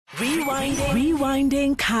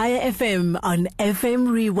Rewinding Kaya FM on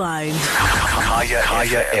FM Rewind. Kaya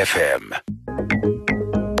FM.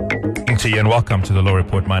 To you and welcome to the Law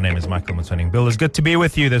Report. My name is Michael Mutsoning-Bill. It's good to be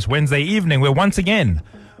with you this Wednesday evening where once again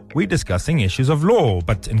we're discussing issues of law.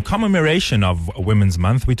 But in commemoration of Women's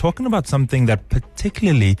Month, we're talking about something that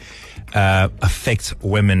particularly affects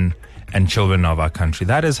women and children of our country.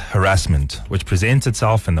 That is harassment, which presents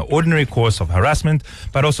itself in the ordinary course of harassment,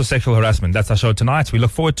 but also sexual harassment. That's our show tonight. We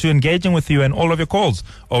look forward to engaging with you and all of your calls.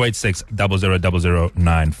 086 0000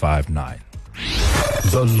 959.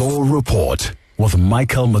 The Law Report with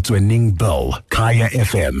Michael Mutsoning-Bill, Kaya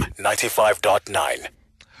FM 95.9.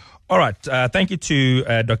 All right. Thank you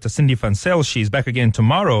to Dr. Cindy van Zyl. She's back again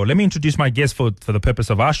tomorrow. Let me introduce my guest for the purpose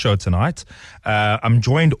of our show tonight. I'm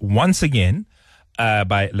joined once again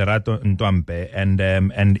by Lerato Ntwampe, and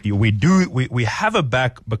we have her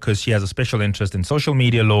back because she has a special interest in social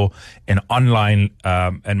media law, in online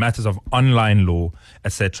and matters of online law,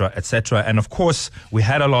 etc., etc. And of course, we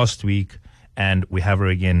had her last week, and we have her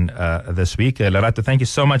again this week. Lerato, thank you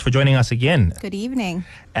so much for joining us again. Good evening.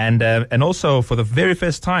 And also for the very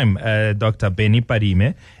first time, Dr. Benny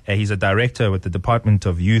Padime. He's a director with the Department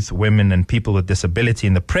of Youth, Women and People with Disability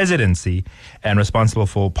in the Presidency and responsible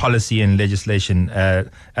for policy and legislation.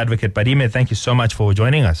 Advocate Padime, thank you so much for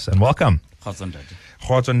joining us and welcome. And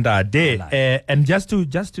just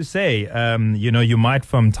to say, you might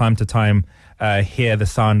from time to time hear the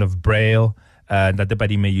sound of Braille. That the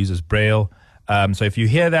Padime uses Braille. So if you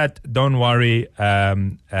hear that, don't worry.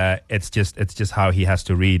 It's just how he has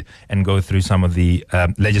to read and go through some of the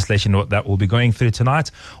legislation that we'll be going through tonight.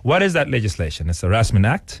 What is that legislation? It's the Harassment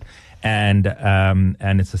Act, and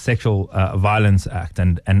it's the Sexual Violence Act,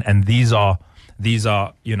 and these are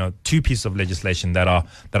two pieces of legislation that are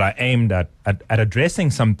aimed at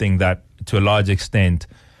addressing something that to a large extent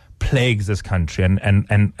plagues this country,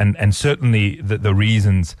 and certainly the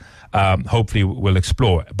reasons. Hopefully we'll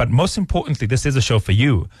explore. But most importantly, this is a show for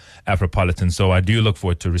you, Afropolitan. So I do look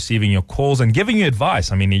forward to receiving your calls and giving you advice.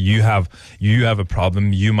 I mean, you have a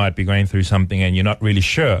problem, you might be going through something and you're not really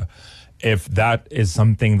sure if that is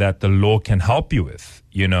something that the law can help you with.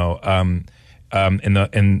 10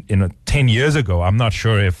 years ago, I'm not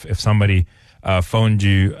sure if somebody phoned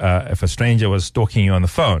you, if a stranger was stalking you on the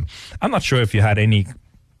phone. I'm not sure if you had any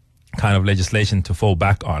kind of legislation to fall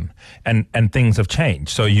back on, and things have changed.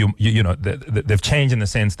 So they've changed in the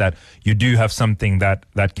sense that you do have something that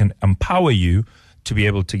can empower you to be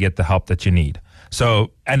able to get the help that you need.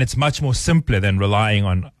 So, and it's much more simpler than relying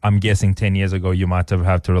on, I'm guessing 10 years ago, you might have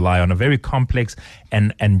had to rely on a very complex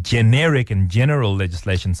and generic and general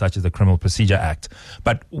legislation such as the Criminal Procedure Act.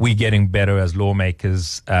 But we're getting better as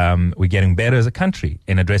lawmakers. We're getting better as a country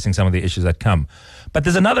in addressing some of the issues that come. But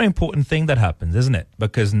there's another important thing that happens, isn't it?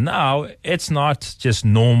 Because now it's not just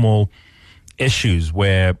normal issues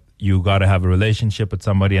where you got to have a relationship with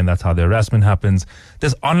somebody and that's how the harassment happens.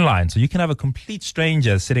 There's online. So you can have a complete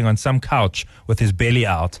stranger sitting on some couch with his belly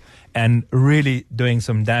out and really doing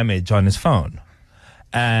some damage on his phone.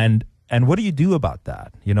 And what do you do about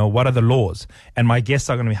that? What are the laws? And my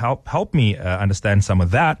guests are going to help me understand some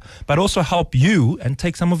of that, but also help you and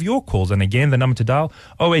take some of your calls. And again, the number to dial,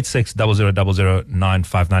 086 0000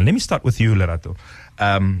 959. Let me start with you, Lerato.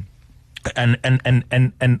 And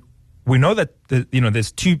we know that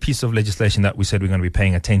there's two pieces of legislation that we said we're going to be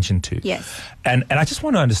paying attention to. Yes. And I just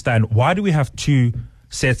want to understand, why do we have two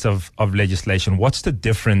sets of legislation? What's the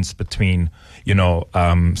difference between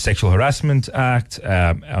Sexual Harassment Act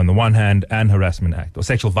on the one hand and Harassment Act or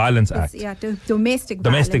Sexual Violence Act? Domestic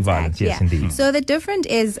violence. Act, yes, indeed. So the difference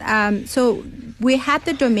is, so we had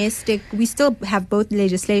the domestic, we still have both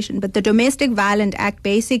legislation, but the Domestic Violence Act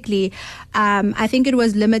basically, I think it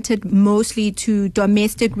was limited mostly to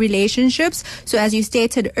domestic relationships. So as you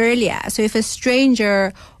stated earlier, so if a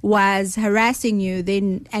stranger was harassing you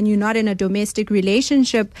and you're not in a domestic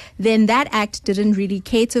relationship, then that act didn't really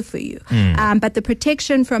cater for you. But the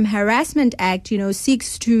Protection from Harassment Act,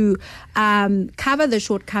 seeks to cover the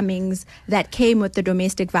shortcomings that came with the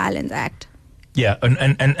Domestic Violence Act. Yeah,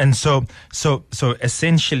 and so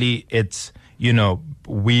essentially it's,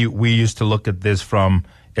 we used to look at this from,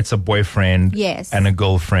 it's a boyfriend and a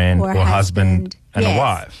girlfriend or husband and a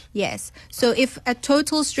wife. Yes. So if a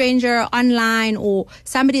total stranger online or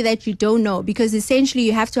somebody that you don't know, because essentially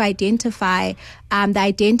you have to identify the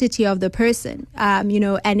identity of the person,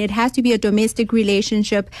 and it has to be a domestic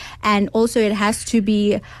relationship, and also it has to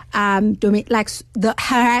be like the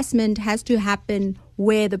harassment has to happen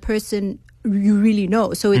where the person you really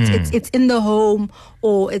know. So it's in the home,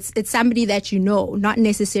 or it's somebody that you know, not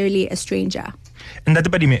necessarily a stranger. And that,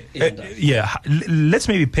 let's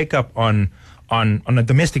maybe pick up on on a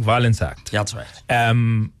domestic violence act. That's right.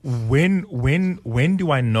 When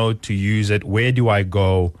do I know to use it? Where do I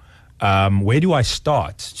go? Where do I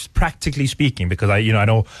start? Just practically speaking, because I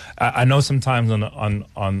know sometimes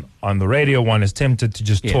on the radio one is tempted to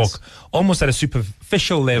just talk almost at a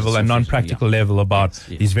superficial level and non-practical level about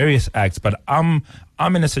these various acts. But I'm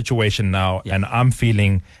in a situation now and I'm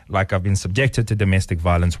feeling like I've been subjected to domestic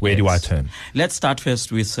violence. Where do I turn? Let's start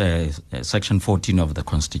first with Section 14 of the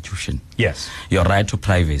Constitution. Yes. Your right to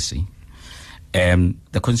privacy.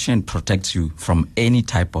 The Constitution protects you from any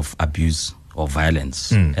type of abuse or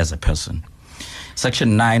violence as a person.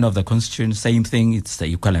 Section 9 of the Constitution, same thing. It's the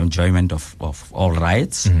equal enjoyment of all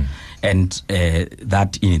rights, and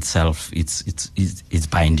that in itself it's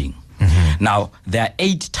binding. Now there are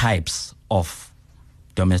 8 types of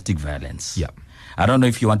domestic violence. Yeah. I don't know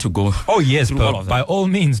if you want to go. Oh yes, through all of them. by all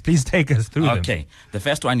means, please take us through them. Okay. The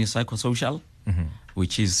first one is psychosocial,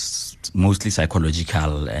 which is mostly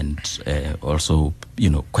psychological and also,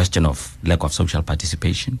 question of lack of social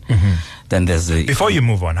participation. Then there's the... Before you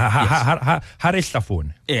move on, how is the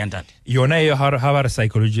phone? And that. How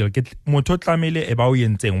psychological?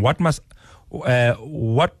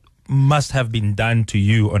 What must have been done to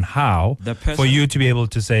you on how for you to be able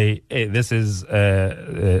to say, hey, this is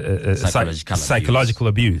psychological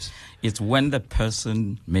abuse? It's when the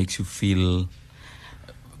person makes you feel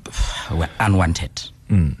unwanted.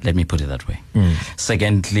 Let me put it that way.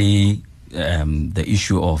 Secondly, the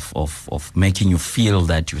issue of making you feel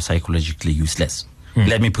that you're psychologically useless.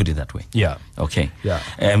 Let me put it that way. Yeah. Okay. Yeah.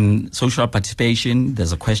 Social participation,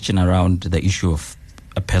 there's a question around the issue of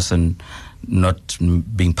a person not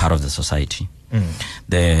being part of the society.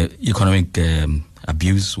 The economic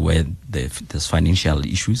abuse where there's financial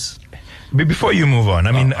issues. Before you move on,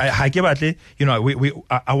 I mean, I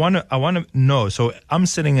want to know. So I'm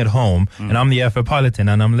sitting at home and I'm the Afropolitan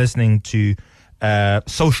and I'm listening to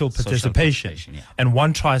social participation, and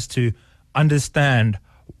one tries to understand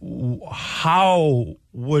how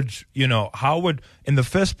would in the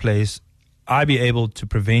first place I be able to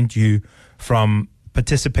prevent you from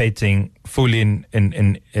participating fully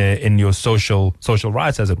in your social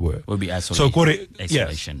rights, as it were. Will be isolation. So,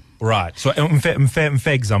 isolation. Yes, right. So,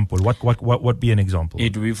 fair example. What would be an example?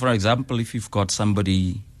 It would be, for example, if you've got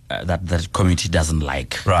somebody that the community doesn't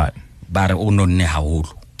like. Right. But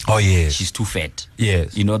Oh yes. She's too fat.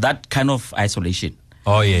 Yes. That kind of isolation.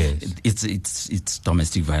 Oh yes. It's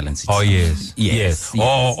domestic violence. Oh yes. Yes.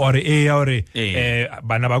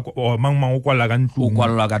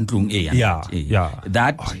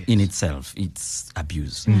 That in itself, it's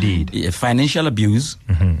abuse. Indeed. Financial abuse,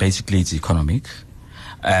 basically it's economic.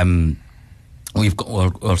 We've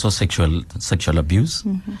got also sexual abuse,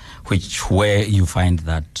 where you find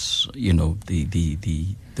that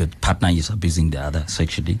the partner is abusing the other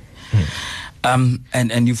sexually,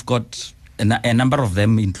 and you've got a number of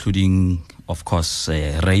them, including, of course,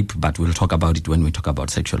 rape, but we'll talk about it when we talk about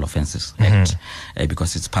Sexual Offences Act,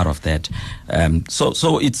 because it's part of that.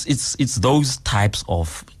 So it's those types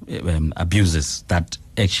of abuses that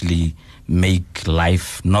actually make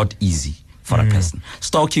life not easy for a person.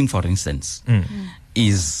 Stalking, for instance,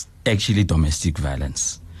 is actually domestic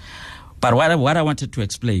violence. But what I wanted to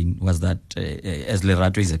explain was that, as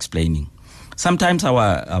Lerato is explaining, sometimes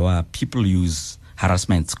our people use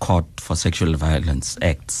harassment court for sexual violence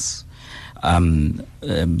acts or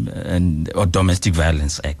domestic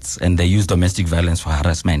violence acts, and they use domestic violence for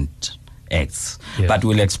harassment acts. Yes. But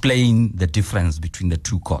we'll explain the difference between the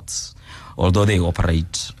two courts, although they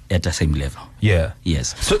operate at the same level. Yeah.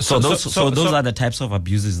 Yes. So those are the types of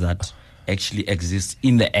abuses that actually exist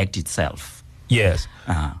in the act itself. Yes.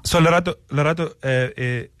 So Lerato,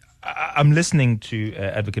 I'm listening to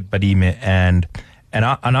Advocate Badime, and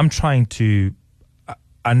I'm trying to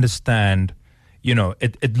understand.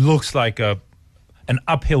 It looks like an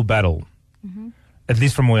uphill battle, at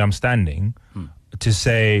least from where I'm standing, to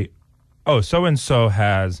say, oh, so and so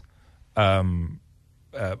has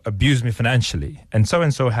abused me financially, and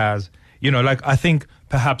so has, I think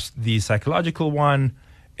perhaps the psychological one,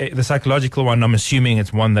 I'm assuming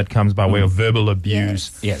it's one that comes by way of verbal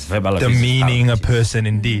abuse. Yes, verbal abuse. Demeaning a person,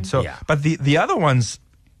 indeed. So, but the other ones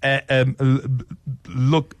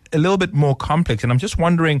look a little bit more complex, and I'm just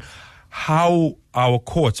wondering how our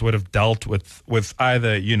courts would have dealt with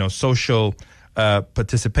either, social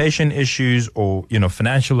participation issues or,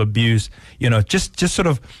 financial abuse, just sort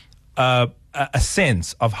of a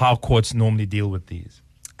sense of how courts normally deal with these.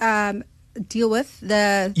 Deal with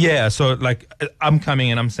the... Yeah, so I'm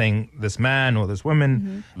coming and I'm saying this man or this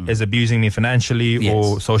woman is abusing me financially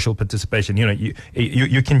or social participation.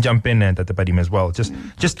 You can jump in at the Badime as well.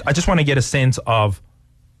 I just want to get a sense of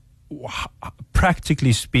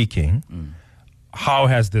practically speaking, how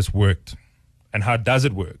has this worked? And how does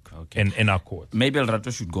it work in our court? Maybe Lerato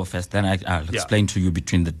should go first, then I'll explain to you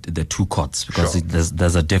between the two courts, because Sure.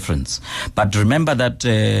 there's a difference. But remember that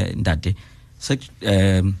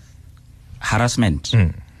harassment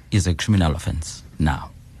is a criminal offense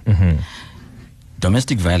now.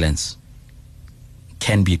 Domestic violence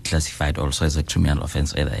can be classified also as a criminal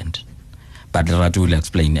offense at the end. But Lerato will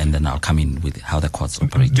explain, and then I'll come in with how the courts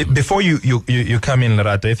operate. Before you come in,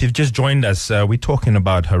 Lerato, if you've just joined us, we're talking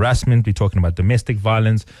about harassment, we're talking about domestic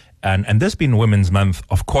violence, and this being Women's Month,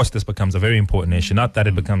 of course, this becomes a very important issue. Not that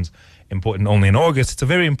it becomes important only in August, it's a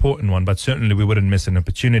very important one, but certainly we wouldn't miss an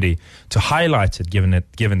opportunity to highlight it, given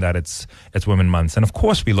that it's Women's Month. And of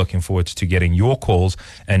course, we're looking forward to getting your calls,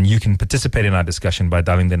 and you can participate in our discussion by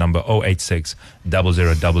dialing the number 086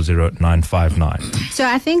 0000 959. So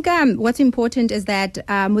I think what's important is that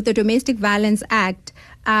with the Domestic Violence Act,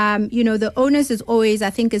 the onus is always, I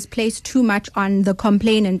think, is placed too much on the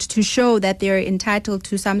complainant to show that they're entitled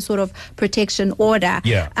to some sort of protection order.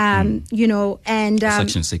 Section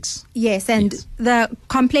 6. Yes, and the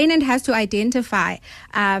complainant has to identify,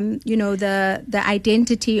 the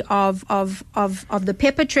identity of the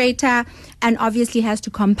perpetrator, and obviously has to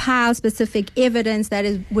compile specific evidence that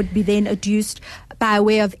would be then adduced by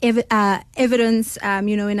way of evidence,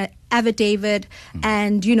 in an affidavit,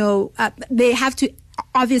 and they have to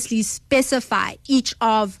obviously specify each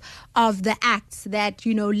of the acts that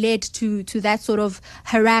led to that sort of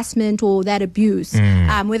harassment or that abuse,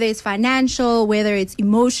 whether it's financial, whether it's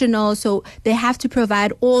emotional. So they have to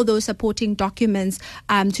provide all those supporting documents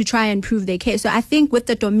to try and prove their case. So I think with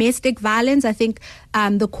the domestic violence, I think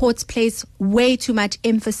the courts place way too much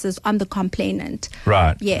emphasis on the complainant.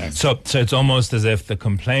 Right. Yes. So it's almost as if the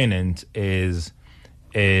complainant is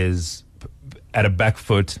at a back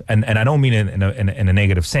foot, and I don't mean in a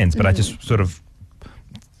negative sense, but I just sort of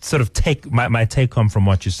take my take home from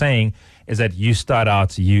what you're saying is that you start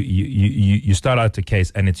out you start out the case,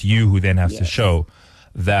 and it's you who then has to show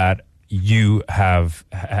that you have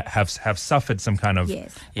suffered some kind of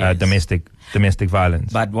domestic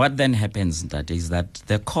violence. But what then happens is that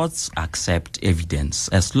the courts accept evidence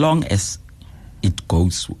as long as it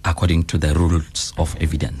goes according to the rules of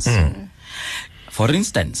evidence. For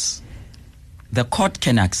instance, the court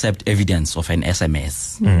can accept evidence of an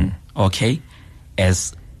SMS,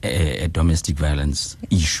 as a domestic violence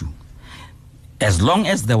issue, as long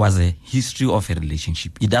as there was a history of a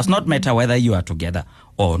relationship. It does not matter whether you are together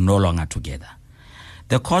or no longer together.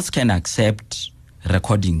 The courts can accept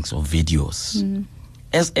recordings of videos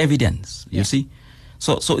as evidence, you see.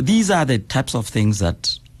 So these are the types of things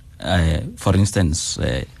that, for instance,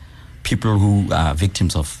 people who are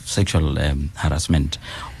victims of sexual harassment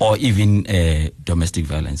or even domestic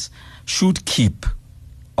violence should keep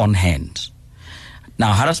on hand.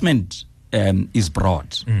 Now, harassment is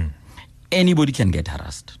broad. Anybody can get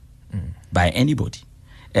harassed by anybody.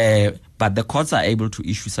 But the courts are able to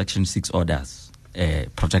issue Section 6 orders,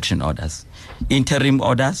 protection orders, interim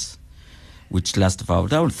orders, which last about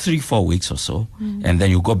 3-4 weeks or so. And then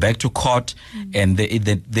you go back to court, and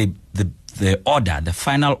the order, the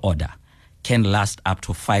final order, can last up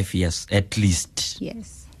to 5 years at least.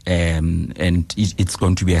 Yes. And it's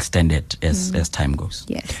going to be extended as time goes.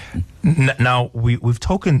 Yes. Now we've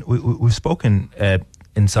spoken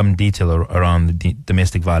in some detail around the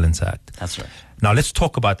Domestic Violence Act. That's right. Now let's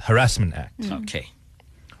talk about Harassment Act. Okay.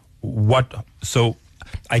 So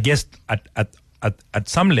I guess at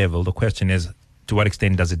some level the question is, to what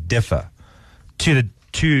extent does it differ to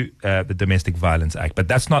the Domestic Violence Act? But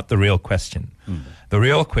that's not the real question. The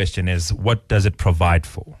real question is, what does it provide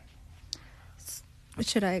for?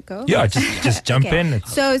 Should I go? Yeah, just jump in.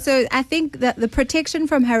 So I think that the Protection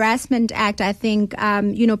from Harassment Act, I think,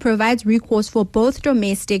 provides recourse for both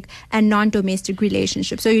domestic and non-domestic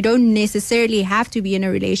relationships. So you don't necessarily have to be in a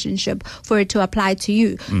relationship for it to apply to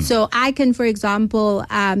you. So I can, for example,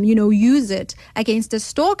 use it against a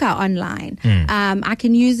stalker online. I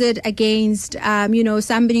can use it against,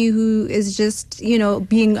 somebody who is just,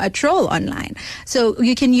 being a troll online. So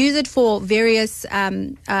you can use it for various,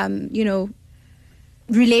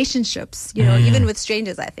 relationships, even with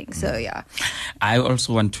strangers, I think. So, yeah. I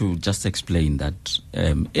also want to just explain that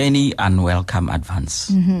any unwelcome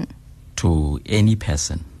advance to any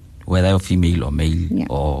person, whether female or male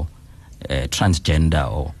or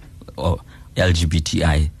transgender or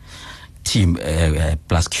LGBTI team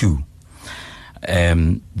plus Q,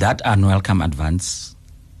 that unwelcome advance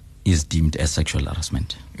is deemed as sexual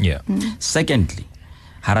harassment. Yeah. Secondly,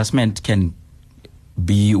 harassment can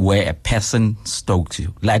be where a person stalks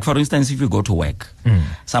you. Like, for instance, if you go to work,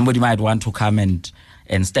 somebody might want to come and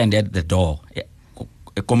and stand at the door,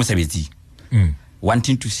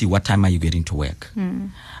 wanting to see what time are you getting to work.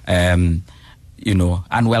 Unwelcome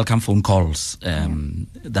phone calls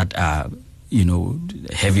that are,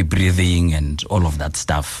 heavy breathing and all of that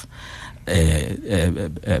stuff.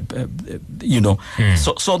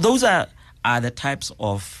 So those are the types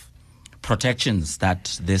of protections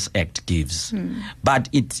that this act gives. But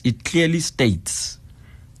it clearly states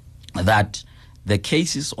that the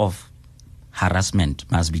cases of harassment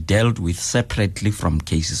must be dealt with separately from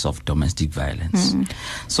cases of domestic violence,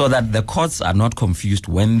 so that the courts are not confused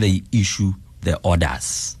when they issue the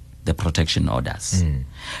orders, the protection orders.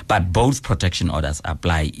 But both protection orders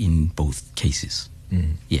apply in both cases.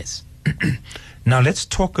 Yes. Now let's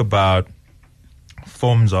talk about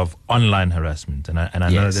forms of online harassment, and I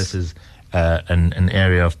know this is an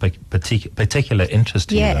area of particular interest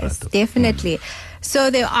to you. Yes, definitely.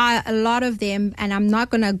 So there are a lot of them, and I'm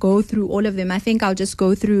not going to go through all of them. I think I'll just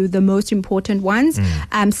go through the most important ones.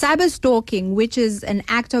 Cyber stalking, which is an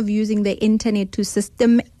act of using the internet to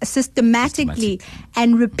systematically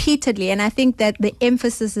and repeatedly, and I think that the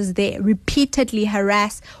emphasis is there, repeatedly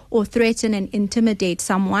harass or threaten and intimidate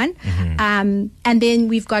someone. And then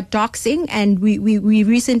we've got doxing, and we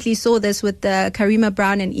recently saw this with the Karima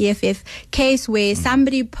Brown and EFF case, where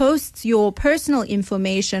somebody posts your personal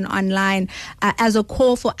information online as a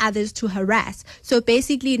call for others to harass. So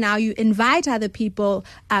basically now you invite other people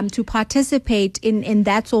to participate in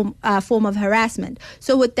that form of harassment.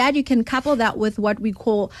 So with that, you can couple that with what we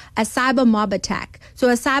call a cyber mob attack. So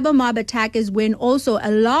a cyber mob attack is when also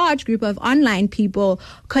a large group of online people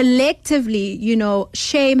collectively,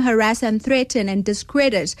 shame, harass, and threaten and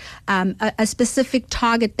discredit a specific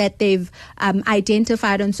target that they've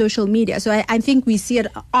identified on social media. So I think we see it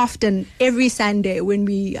often every Sunday when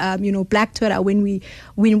we, Black Twitter, when we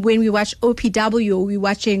watch OPW, or we're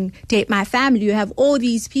watching Date My Family. You have all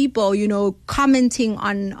these people, commenting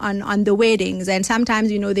on the weddings, and sometimes,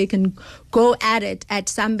 they can go at it at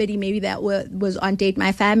somebody maybe that was on Date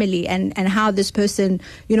My Family, and how this person,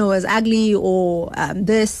 was ugly, or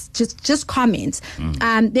this, just comments.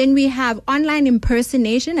 Then we have online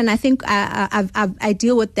impersonation, and I think I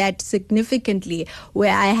deal with that significantly,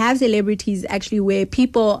 where I have celebrities actually where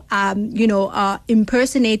people, are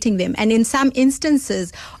impersonating them, and in some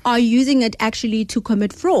instances are using it actually to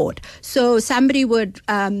commit fraud. So somebody would,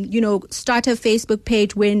 start a Facebook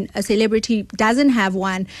page when a celebrity doesn't have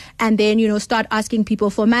one, and then, start asking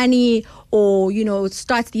people for money, or,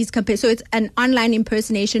 start these campaigns. So it's an online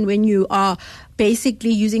impersonation when you are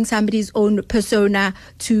basically using somebody's own persona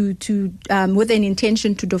to with an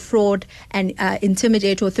intention to defraud and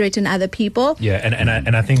intimidate or threaten other people. Yeah,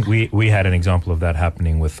 and I think we had an example of that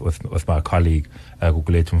happening with my colleague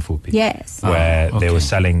Gugulethu Mfupi. Yes, where they were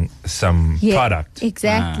selling some product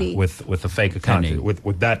exactly with a fake account.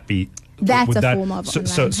 Would that be that's a form of online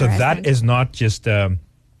so that is not just a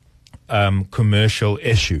commercial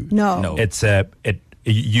issue. No. It's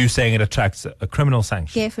you saying it attracts a criminal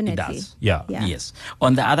sanction. Definitely. It does. Yeah. Yes.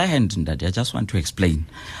 On the other hand, Ndadi, I just want to explain.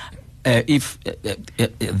 If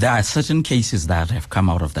there are certain cases that have come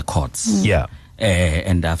out of the courts,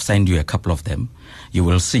 and I've sent you a couple of them, you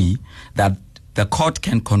will see that the court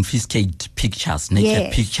can confiscate pictures,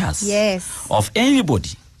 naked pictures of anybody.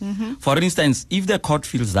 For instance, if the court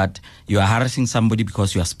feels that you are harassing somebody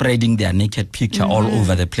because you are spreading their naked picture all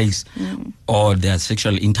over the place, or their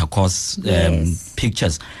sexual intercourse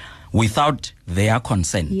pictures without their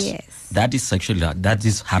consent, that is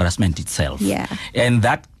harassment itself. And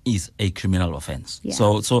that is a criminal offense.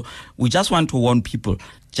 So we just want to warn people,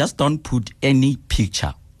 just don't put any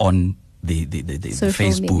picture on the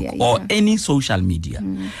Facebook or any social media.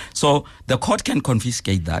 So the court can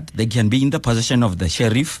confiscate that. They can be in the possession of the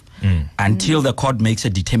sheriff until the court makes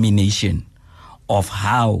a determination of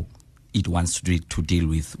how it wants to deal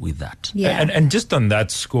with that. And just on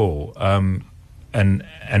that score, and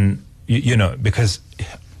because,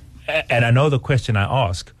 and I know the question I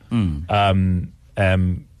ask,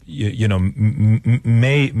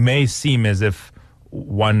 may seem as if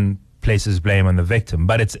one places blame on the victim,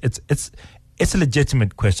 but it's a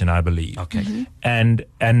legitimate question, I believe. Okay. And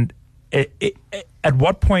at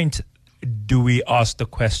what point do we ask the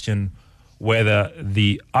question whether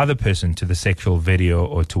the other person to the sexual video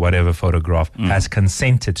or to whatever photograph has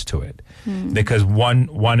consented to it? Because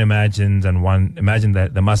one imagines that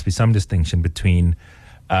there must be some distinction between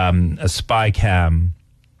a spy cam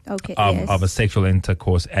of a sexual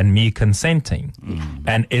intercourse and me consenting.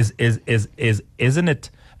 And isn't it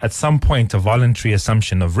at some point a voluntary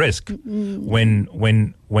assumption of risk when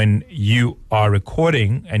you are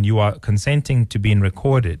recording and you are consenting to being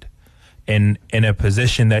recorded in a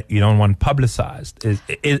position that you don't want publicized?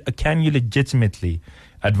 Can you legitimately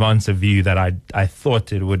advance a view that I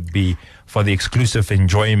thought it would be for the exclusive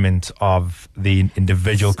enjoyment of the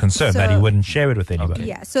individual concerned, that he wouldn't share it with anybody?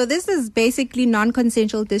 Yeah, so this is basically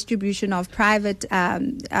non-consensual distribution of private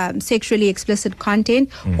sexually explicit content,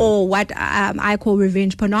 or what I call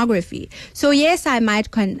revenge pornography. So yes, I might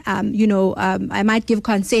I might give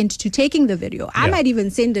consent to taking the video. I might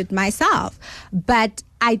even send it myself, but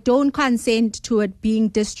I don't consent to it being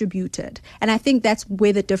distributed. And I think that's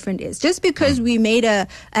where the difference is. Just because we made a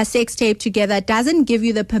sex tape together doesn't give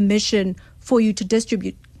you the permission for you to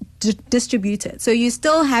distribute it. So you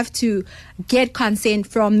still have to get consent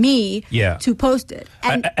from me to post it.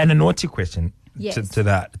 And a naughty question to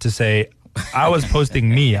that, to say, I was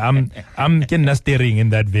posting me. I'm getting steering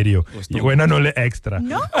in that video. We're not only extra.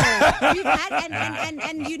 No, we've had,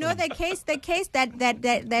 and you know the case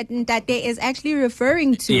that they is actually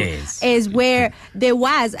referring to is where there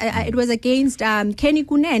was it was against Kenny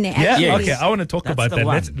Kunene. Okay. I want to talk about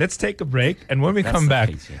that. Let's take a break, and when we come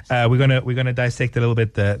back, we're gonna dissect a little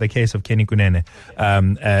bit the case of Kenny Kunene,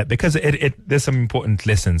 because there's some important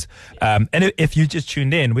lessons. And if you just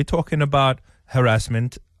tuned in, we're talking about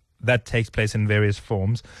harassment that takes place in various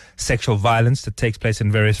forms, sexual violence that takes place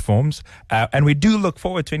in various forms, and we do look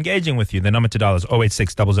forward to engaging with you. The number to dial is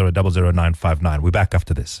 086 00 00959. We're back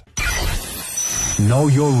after this. Know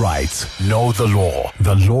your rights, know the law.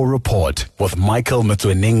 The Law Report with Michael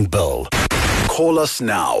Mutwening Bill. Call us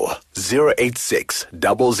now, 086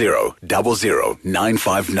 00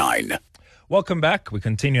 00959. Welcome back. We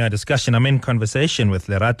continue our discussion. I'm in conversation with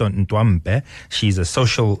Lerato Ntwambe. She's a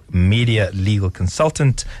social media legal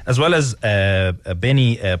consultant, as well as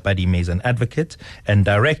Benny Padime, an advocate and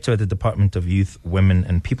director at the Department of Youth, Women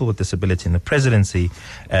and People with Disability in the Presidency,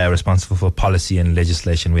 responsible for policy and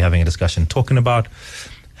legislation. We're having a discussion talking about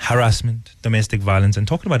harassment, domestic violence, and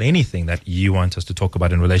talking about anything that you want us to talk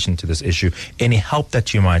about in relation to this issue. Any help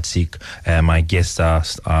that you might seek, my guests are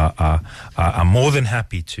more than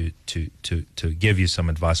happy to give you some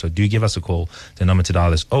advice. So do give us a call. The number to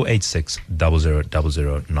dial is 086 00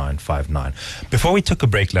 00959. Before we took a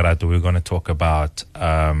break, Lerato, we were going to talk about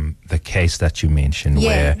the case that you mentioned,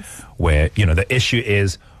 where the issue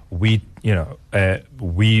is we're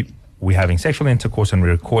having sexual intercourse and we're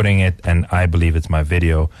recording it, and I believe it's my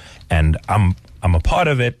video, and I'm a part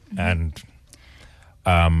of it, and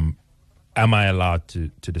am I allowed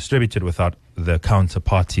to distribute it without the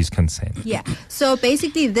counterparty's consent? Yeah. So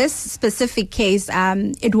basically, this specific case,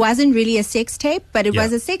 it wasn't really a sex tape, but it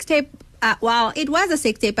was a sex tape. It was a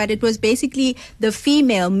sex tape, but it was basically the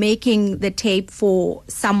female making the tape for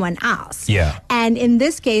someone else. Yeah. And in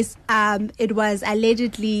this case, it was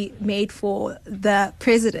allegedly made for the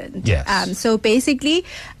president. Yes. So basically,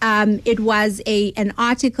 it was an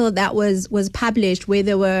article that was published where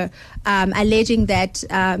they were alleging that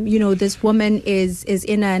this woman is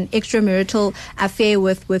in an extramarital affair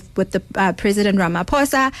with the President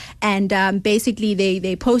Ramaphosa, and basically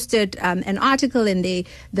they posted an article, and the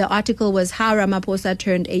article was how Ramaphosa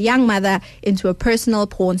turned a young mother into a personal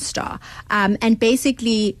porn star, and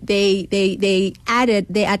basically they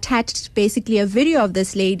attached basically a video of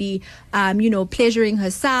this lady pleasuring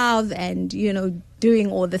herself and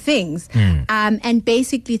doing all the things, and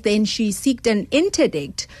basically then she sought an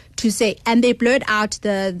interdict to say, and they blurred out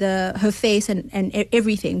her face and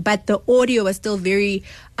everything, but the audio was still very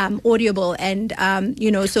audible, and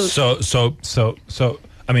So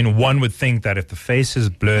I mean, one would think that if the face is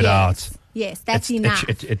blurred out, yes, that's enough.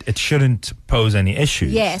 It shouldn't pose any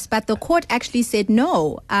issues. Yes, but the court actually said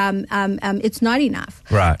no, it's not enough,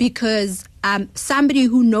 right? Because somebody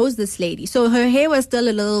who knows this lady, so her hair was still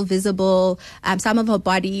a little visible, some of her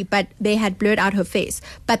body, but they had blurred out her face.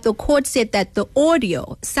 But the court said that the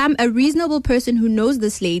audio, a reasonable person who knows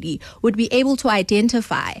this lady would be able to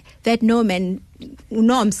identify that no man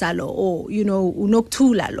unomsalo or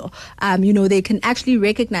unoktulalo, they can actually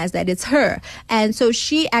recognize that it's her. And so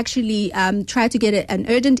she actually tried to get an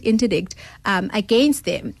urgent interdict against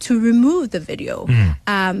them to remove the video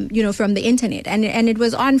from the internet, and it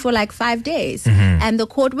was on for like 5 days. And the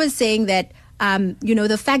court was saying that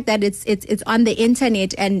the fact that it's on the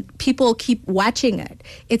internet and people keep watching it,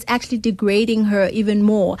 it's actually degrading her even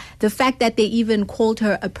more. The fact that they even called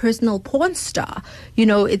her a personal porn star,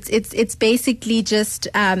 it's basically just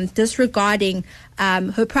disregarding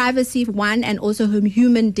her privacy, one, and also her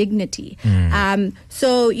human dignity.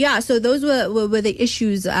 So those were the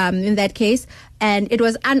issues in that case. And it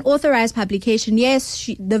was unauthorized publication. Yes,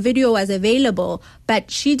 the video was available, but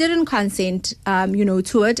she didn't consent,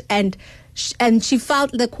 to it. And she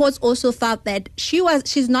felt, the courts also felt that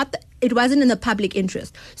she's not it wasn't in the public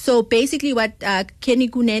interest. So basically what Kenny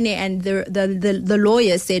Kunene and the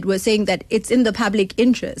lawyers said was saying that it's in the public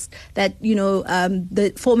interest that,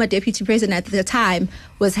 the former deputy president at the time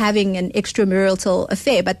was having an extramarital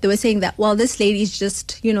affair. But they were saying that, well, this lady's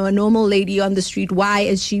just, a normal lady on the street. Why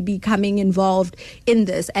is she becoming involved in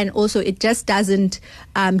this? And also it just doesn't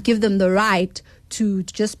give them the right to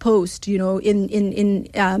just post, in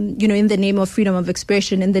the name of freedom of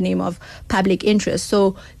expression, in the name of public interest.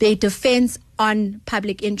 So their defense on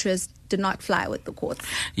public interest did not fly with the courts.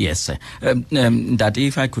 Yes, that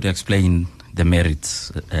if I could explain the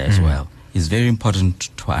merits as well, it's very important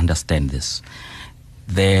to understand this.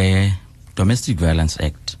 The Domestic Violence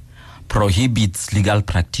Act prohibits legal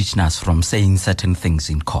practitioners from saying certain things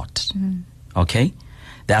in court. Okay?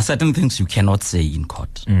 There are certain things you cannot say in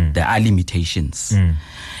court. There are limitations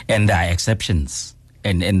and there are exceptions.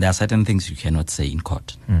 And there are certain things you cannot say in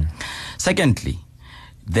court. Secondly,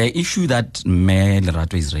 the issue that Mayor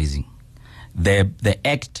Lerato is raising, the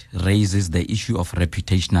Act raises the issue of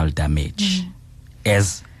reputational damage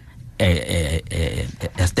as a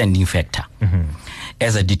standing factor,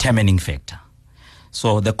 as a determining factor.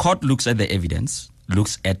 So the court looks at the evidence,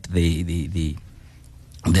 looks at the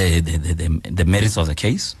merits of the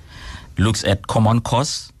case, looks at common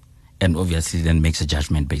cause, and obviously then makes a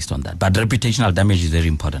judgment based on that. But reputational damage is very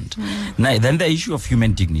important. Now, then the issue of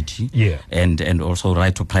human dignity and also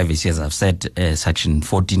right to privacy, as I've said, Section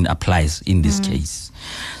 14 applies in this case.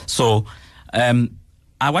 So I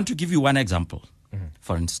want to give you one example,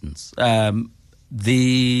 for instance.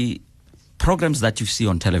 The programs that you see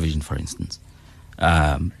on television, for instance,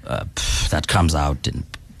 that comes out and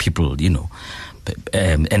people,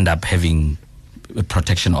 end up having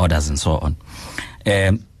protection orders and so on.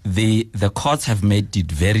 The courts have made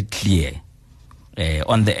it very clear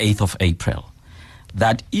on the 8th of April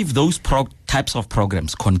that if those types of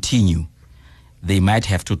programs continue, they might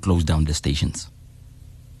have to close down the stations.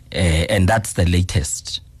 And that's the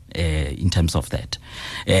latest in terms of that.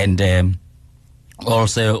 And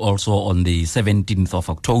also on the 17th of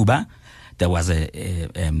October, there was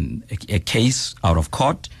a case out of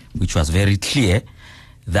court which was very clear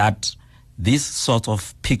that these sort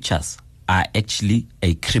of pictures are actually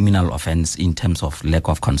a criminal offense in terms of lack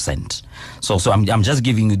of consent. So I'm just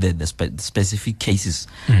giving you the specific cases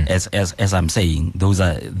as I'm saying. Those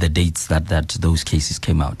are the dates that those cases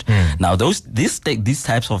came out. Now these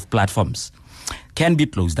types of platforms can be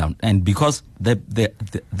closed down, and because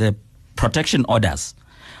the protection orders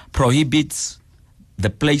prohibits the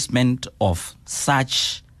placement of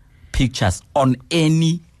such pictures on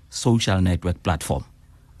any social network platform,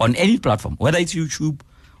 on any platform, whether it's YouTube,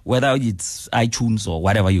 whether it's iTunes or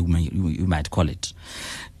whatever you might call it.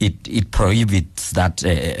 It prohibits that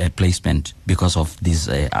placement because of these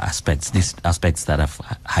aspects that I've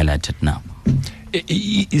highlighted now.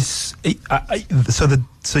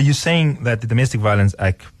 So you're saying that the Domestic Violence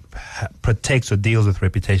Act protects or deals with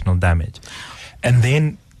reputational damage, and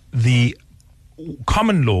then the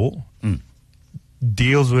common law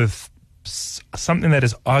deals with something that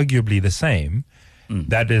is arguably the same.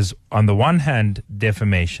 That is, on the one hand,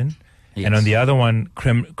 defamation, and on the other one,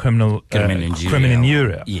 criminal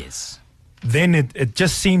injury. Yes. Then it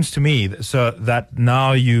just seems to me so that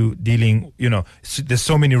now you dealing, there's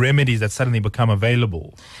so many remedies that suddenly become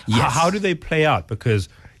available. Yes. How do they play out? Because,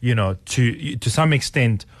 to some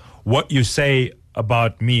extent, what you say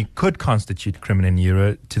about me could constitute criminal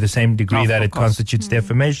injury to the same degree that it constitutes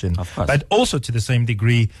defamation, but also to the same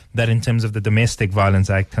degree that in terms of the Domestic Violence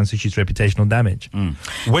Act constitutes reputational damage.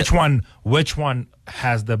 Which one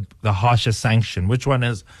has the harsher sanction? Which one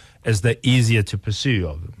is the easier to pursue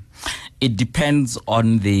of them? It depends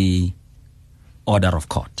on the order of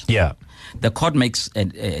court. Yeah. The court makes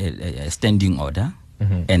a standing order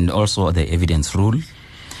and also the evidence rule.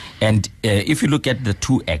 And if you look at the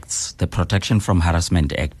two acts, the Protection from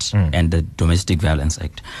Harassment Act and the Domestic Violence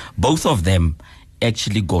Act, both of them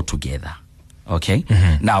actually go together. Okay?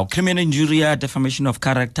 Now, criminal injury, defamation of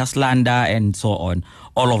character, slander, and so on,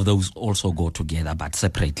 all of those also go together, but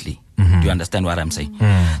separately. Do you understand what I'm saying?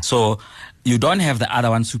 So you don't have the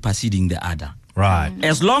other one superseding the other. Right.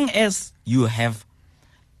 As long as you have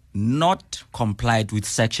not complied with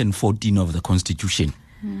Section 14 of the Constitution,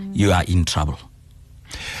 you are in trouble.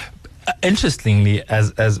 Interestingly,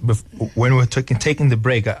 when we were taking the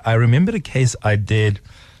break, I remember a case I did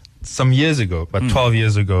some years ago, about 12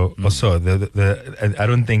 years ago or so. I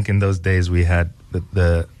don't think in those days we had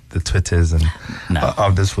the Twitters and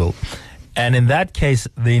of this world. And in that case,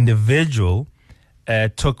 the individual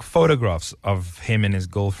took photographs of him and his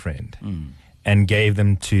girlfriend and gave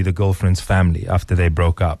them to the girlfriend's family after they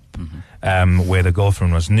broke up, where the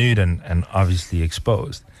girlfriend was nude and obviously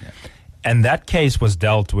exposed. Yeah. And that case was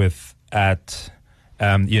dealt with at,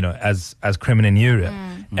 as crimen injuria.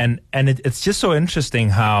 And it's just so interesting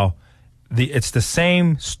how it's the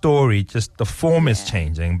same story, just the form is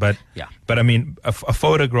changing. But I mean, a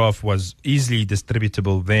photograph was easily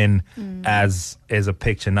distributable then as a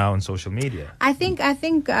picture now on social media. I think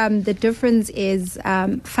the difference is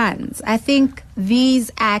funds. I think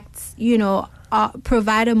these acts,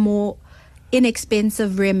 provide a more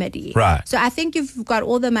inexpensive remedy. Right. So I think if you've got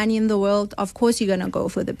all the money in the world, of course you're going to go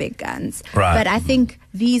for the big guns. Right. But I think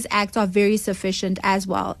these acts are very sufficient as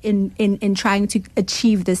well in trying to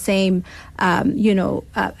achieve the same,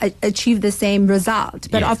 achieve the same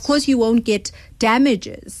result. But of course you won't get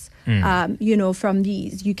damages. From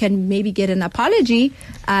these. You can maybe get an apology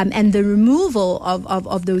and the removal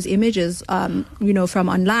of those images, from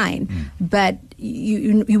online. But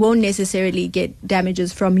you won't necessarily get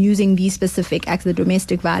damages from using these specific acts, the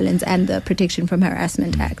Domestic Violence and the Protection from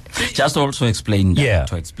Harassment Act. Just also explain that,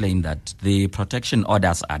 to explain that the protection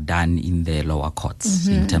orders are done in the lower courts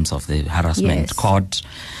in terms of the harassment court,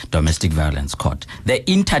 domestic violence court. The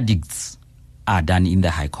interdicts are done in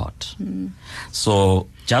the High Court. So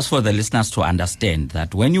just for the listeners to understand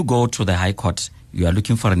that when you go to the High Court, you are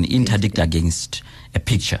looking for an interdict against a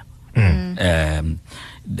picture or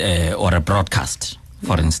a broadcast,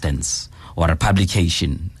 for instance, or a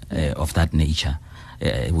publication of that nature,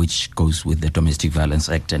 which goes with the Domestic Violence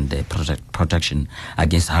Act and the Protection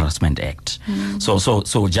Against Harassment Act.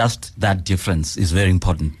 So just that difference is very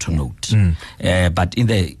important to note. But in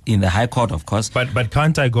the High Court, of course. But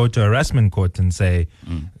can't I go to harassment court and say,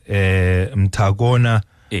 Mtagona,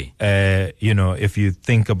 if you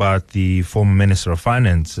think about the former Minister of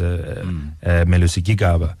Finance, Melusi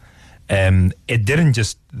Gigaba, it didn't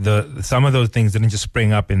just some of those things didn't just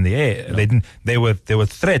spring up in the air. No. They were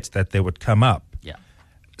threats that they would come up. Yeah.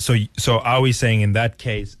 So are we saying in that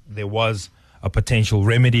case there was a potential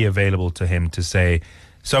remedy available to him to say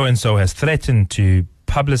so and so has threatened to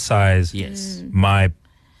publicize my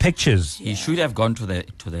pictures? He should have gone to the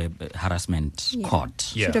harassment court.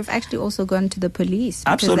 Should have actually also gone to the police.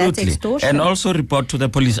 Absolutely. That's extortion. And also report to the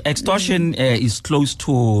police. Extortion is close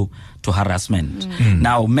to harassment.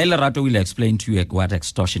 Now, Melerato will explain to you what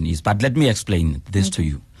extortion is, but let me explain this to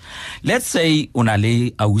you. Let's say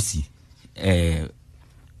unale ausi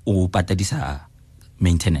o patadisa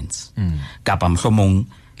maintenance. Kapa mhlomong,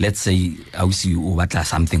 let's say ausi o batla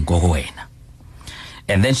something go wena.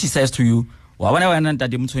 And then she says to you,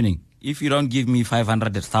 if you don't give me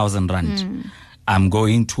 500,000 rand, I'm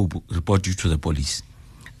going to report you to the police.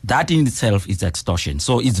 That in itself is extortion.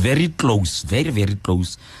 So it's very close, very, very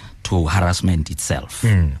close to harassment itself.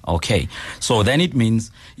 Okay. So then it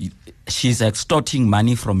means she's extorting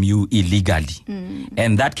money from you illegally.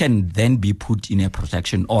 And that can then be put in a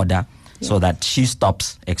protection order so that she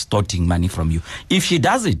stops extorting money from you. If she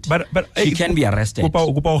does it, she can be arrested.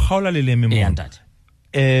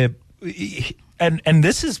 And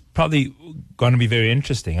this is probably going to be very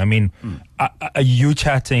interesting. I mean, are you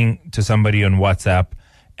chatting to somebody on WhatsApp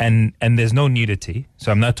and there's no nudity?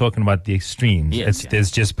 So I'm not talking about the extremes. There's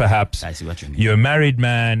just perhaps I see what you mean. You're a married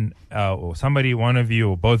man or somebody, one of you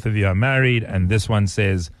or both of you are married, and this one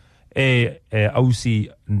says, ausi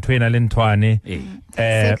ntwena lentwane.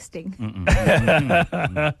 Sexting.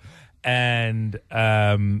 And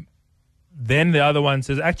then the other one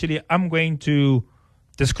says, actually, I'm going to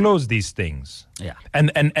disclose these things. Yeah.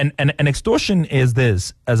 And extortion is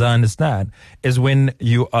this, as I understand, is when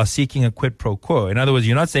you are seeking a quid pro quo. In other words,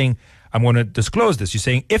 you're not saying, I'm going to disclose this. You're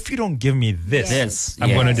saying, if you don't give me this, I'm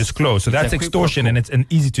going to disclose. So that's extortion, and it's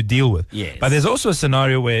easy to deal with. Yes. But there's also a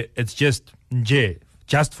scenario where it's just nje,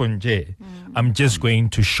 just for nje. I'm just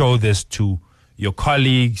going to show this to your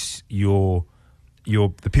colleagues, the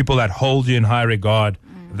people that hold you in high regard,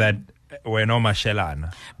 that we're no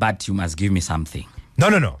mashelana. But you must give me something. No,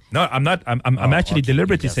 I'm not. I'm actually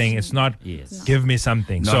deliberately saying it's not. Give me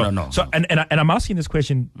something. No. So, and I'm asking this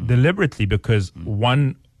question deliberately because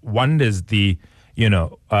one wonders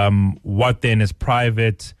what then is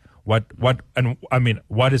private.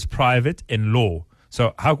 What is private in law?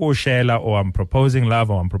 So how go Shela, or I'm proposing love,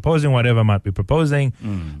 or I'm proposing whatever I might be proposing.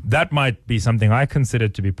 That might be something I consider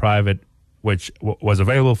to be private, which was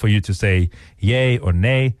available for you to say yay or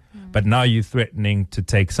nay. But now you're threatening to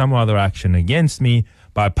take some other action against me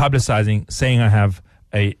by publicizing, saying I have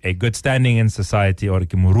a good standing in society, or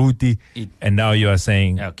kimuruti, and now you are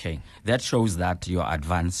saying... Okay, that shows that your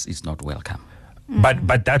advance is not welcome.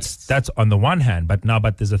 But that's on the one hand, but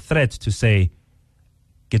there's a threat to say,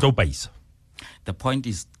 get opais. the point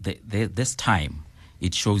is this time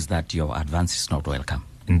it shows that your advance is not welcome.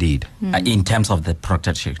 Indeed. In terms of the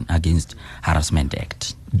Protection Against Harassment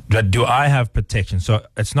Act. But do I have protection? So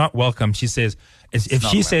it's not welcome. She says, if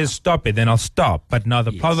she says stop it, then I'll stop. But now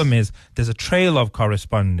the problem is there's a trail of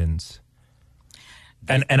correspondence.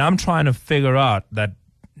 And I'm trying to figure out that,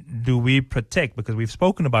 do we protect? Because we've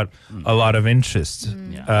spoken about a lot of interests.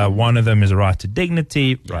 One of them is a right to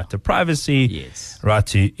dignity, right to privacy, right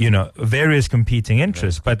to, various competing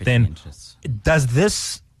interests. But then does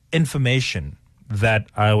this information that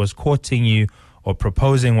I was courting you or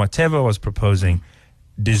proposing, whatever I was proposing,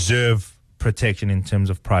 deserve protection in terms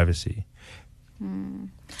of privacy?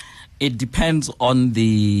 It depends on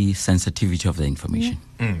the sensitivity of the information.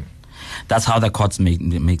 That's how the courts make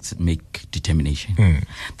determination.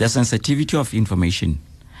 The sensitivity of information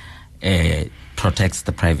protects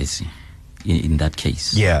the privacy in that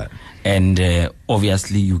case. Yeah. And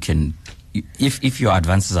obviously you can, if your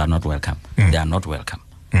advances are not welcome, they are not welcome.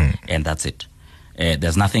 And that's it.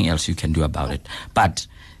 There's nothing else you can do about it. But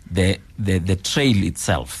the trail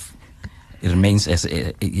itself, it remains as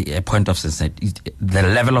a point of sensitivity. The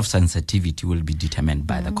level of sensitivity will be determined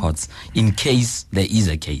by the courts in case there is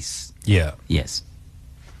a case. Yeah. Yes.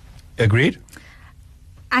 Agreed?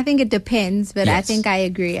 I think it depends, but I Yes. think I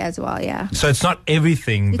agree as well, yeah. So it's not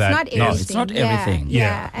everything It's that... not everything. No, it's not everything.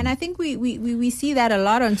 Yeah. And I think we see that a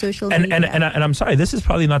lot on social media. And I'm sorry, this is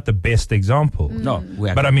probably not the best example. No.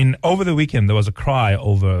 But I mean, over the weekend, there was a cry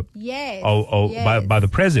over... Yes. By the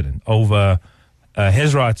president over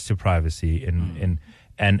his rights to privacy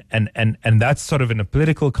and that's sort of in a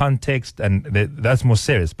political context, and that's more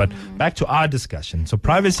serious. But back to our discussion. So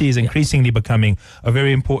privacy is increasingly becoming a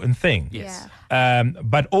very important thing. Yes.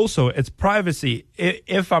 But also, it's privacy.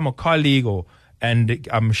 If I'm a colleague and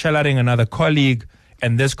I'm shouting another colleague,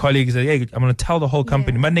 and this colleague says, "Hey, I'm going to tell the whole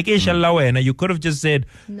company," but you could have just said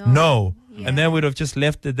no. And then we'd have just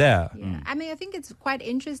left it there. Yeah. I mean, I think it's quite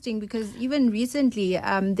interesting because even recently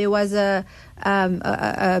there was something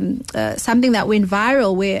that went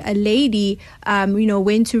viral where a lady,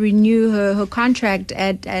 went to renew her contract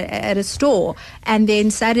at a store, and then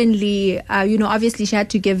suddenly, obviously she had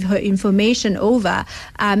to give her information over,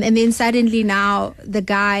 and then suddenly now the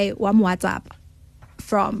guy WhatsApp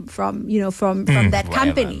from that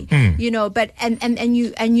company, but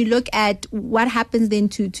and you look at what happens then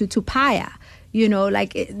to Paya,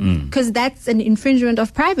 because that's an infringement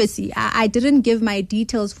of privacy. I didn't give my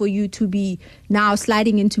details for you to be now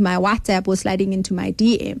sliding into my WhatsApp or sliding into my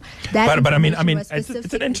DM. But I mean,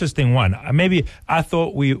 it's an interesting one. Maybe I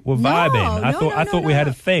thought we were vibing. I thought we had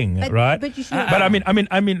a thing, right? But you should. But I mean,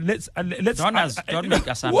 let's Don't make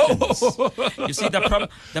assumptions. You see the problem.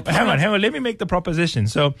 Hang on. Let me make the proposition.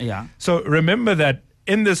 So remember that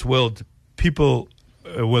in this world, people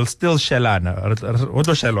will still shell out. No.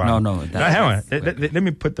 Hang on. Let me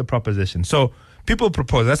put the proposition. So people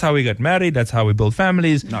propose. That's how we get married. That's how we build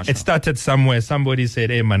families. It started somewhere. Somebody said,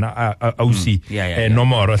 "Hey man, no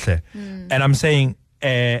more." And I'm saying,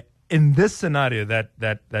 in this scenario that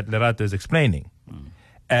Lerato is explaining,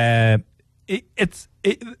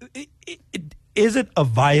 is it a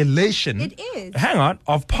violation? It is. Hang on,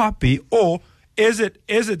 of Poppy, or is it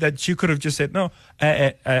that she could have just said no?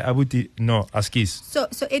 No, askis. So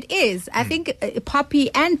it is. I think Poppy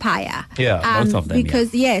and Paya. Yeah, both of them.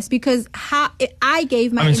 Because I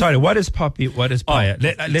gave my. Sorry. What is Poppy? What is Paya?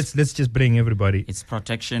 Let's just bring everybody. It's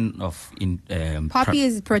protection of Poppy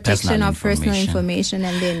is protection of personal information,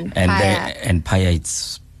 and then Paya. And Paya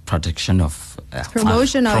it's protection of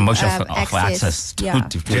promotion of access to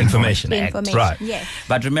information. Right. Yes.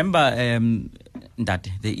 But remember that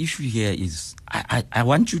the issue here is I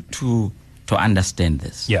want you to understand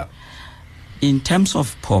this. Yeah. In terms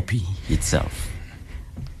of Poppy itself,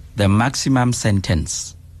 the maximum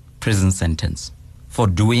prison sentence for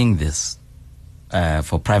doing this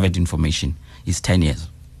for private information is 10 years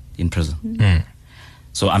in prison.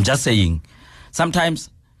 So I'm just saying, sometimes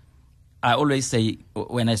I always say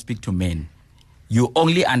when I speak to men, you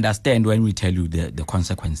only understand when we tell you the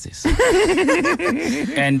consequences.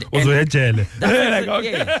 and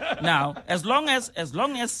Now, as long as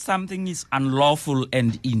something is unlawful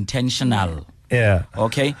and intentional,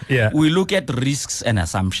 we look at risks and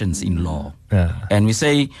assumptions in law, and we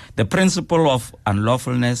say the principle of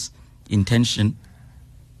unlawfulness, intention,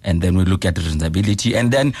 and then we look at reasonability,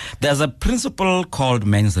 and then there's a principle called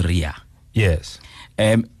mens rea. Yes.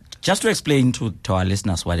 Just to explain to our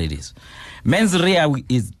listeners what it is. Mens rea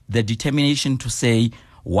is the determination to say,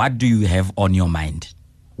 what do you have on your mind?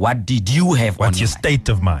 What did you have on your mind? What's your state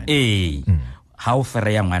of mind? How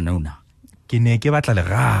fair manuna ke ne ke batla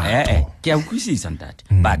lerato. Ke a utlwisisa ntate.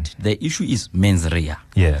 But the issue is mens rea.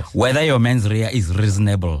 Yes. Whether your mens rea is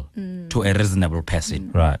reasonable to a reasonable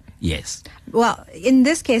person. Right. Yes. Well, in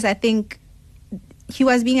this case, I think he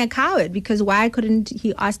was being a coward, because why couldn't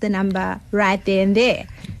he ask the number right there and there?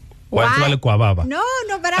 Why? No,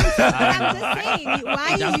 but I'm just saying,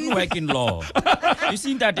 why It are doesn't you work in law. You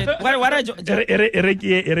see that? What are I want to take a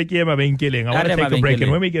break,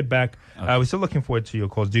 and when we get back, we're still looking forward to your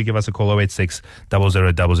calls. Do give us a call, 086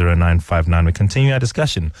 00 959. We continue our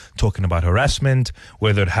discussion, talking about harassment,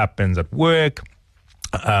 whether it happens at work,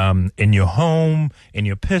 in your home, in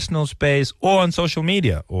your personal space, or on social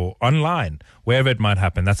media or online, wherever it might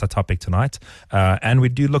happen. That's our topic tonight. And we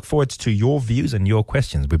do look forward to your views and your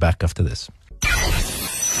questions. We'll be back after this.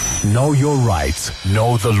 Know your rights,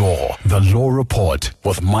 know the law. The Law Report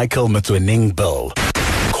with Michael Matuaning Bill.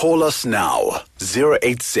 Call us now,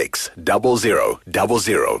 086 00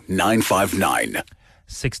 959.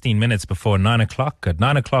 16 minutes before 9 o'clock. At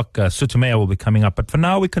 9 o'clock, Sutumea will be coming up. But for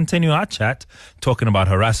now, we continue our chat, talking about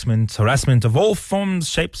harassment of all forms,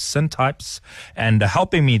 shapes, and types. And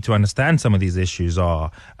helping me to understand some of these issues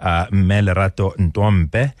are Melerato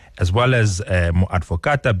Ntombe, as well as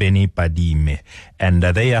Advocata Beni Padime. And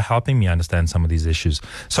they are helping me understand some of these issues.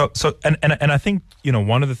 So I think,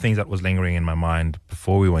 one of the things that was lingering in my mind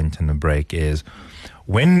before we went in the break is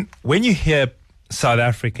when you hear South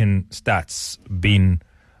African stats being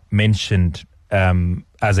mentioned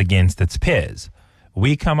as against its peers,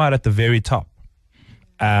 we come out at the very top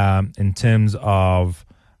in terms of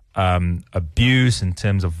abuse, in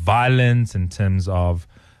terms of violence, in terms of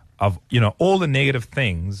all the negative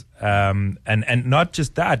things, and not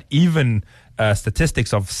just that, even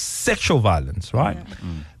statistics of sexual violence, right? Yeah.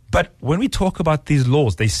 But when we talk about these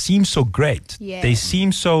laws, they seem so great. Yeah. They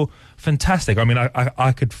seem so fantastic. I mean,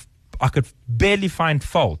 I could barely find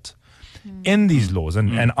fault in these laws.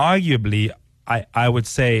 And arguably, I would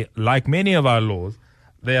say, like many of our laws,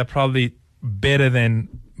 they are probably better than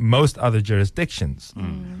most other jurisdictions,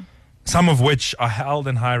 some of which are held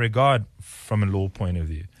in high regard from a law point of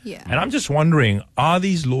view. Yeah. And I'm just wondering, are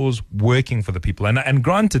these laws working for the people? And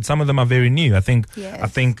granted, some of them are very new. I think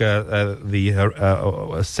the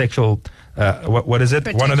sexual... what is it?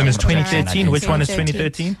 Protection. One of them is 2013. Which one is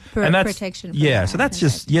 2013? And that's protection. Yeah, so that's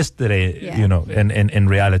just yesterday, in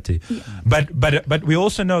reality. Yeah. But we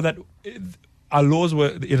also know that our laws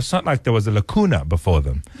were, it's not like there was a lacuna before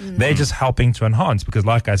them. They're just helping to enhance, because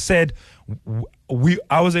like I said,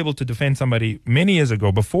 I was able to defend somebody many years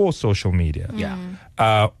ago before social media.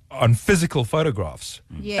 On physical photographs.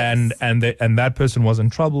 Yes. And that person was in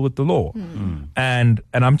trouble with the law. And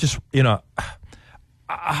I'm just,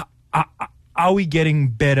 are we getting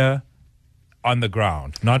better on the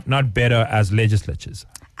ground? Not better as legislatures.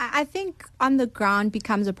 I think on the ground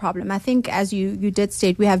becomes a problem. I think, as you did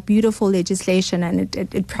state, we have beautiful legislation and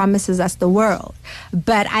it promises us the world.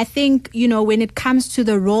 But I think, when it comes to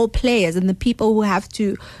the role players and the people who have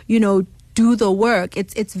to, do the work,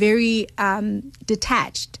 it's very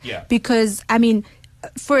detached. Yeah. Because, I mean,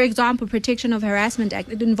 for example, Protection of Harassment Act,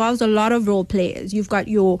 it involves a lot of role players. You've got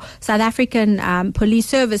your South African police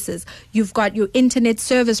services, you've got your internet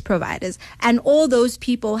service providers, and all those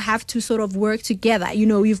people have to sort of work together.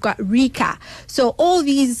 You've got RICA. So all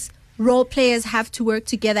these role players have to work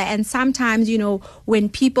together, and sometimes when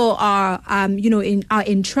people are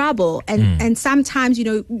in trouble, and sometimes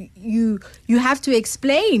you have to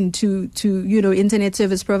explain to internet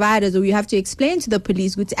service providers, or you have to explain to the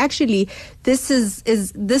police, which actually this is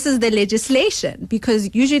the legislation, because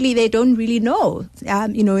usually they don't really know.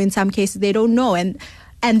 In some cases they don't know,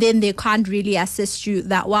 and then they can't really assist you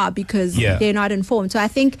that well because they're not informed. So I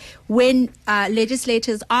think when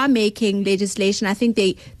legislators are making legislation, I think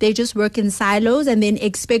they just work in silos and then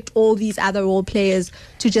expect all these other role players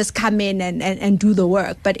to just come in and do the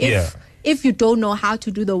work. But if you don't know how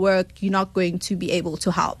to do the work, you're not going to be able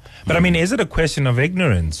to help. But I mean, is it a question of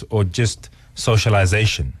ignorance or just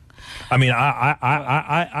socialization? I mean,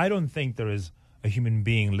 I don't think there is a human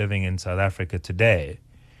being living in South Africa today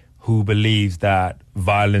who believes that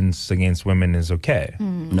violence against women is okay.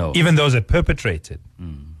 No. Even those that perpetrate it.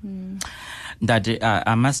 That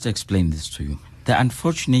I must explain this to you. The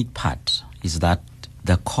unfortunate part is that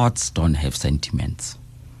the courts don't have sentiments.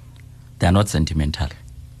 They are not sentimental.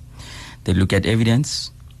 They look at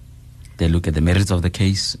evidence, they look at the merits of the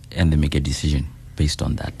case, and they make a decision based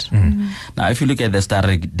on that. Now, if you look at the stare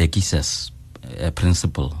decisis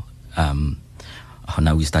principle,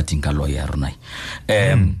 now we're starting a lawyer,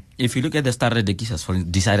 if you look at the stare decisis for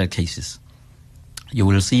decided cases, you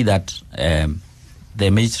will see that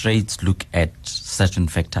the magistrates look at certain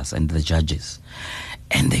factors and the judges,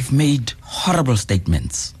 and they've made horrible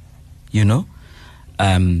statements,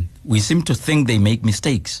 we seem to think they make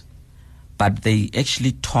mistakes, but they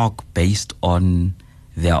actually talk based on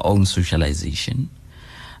their own socialization.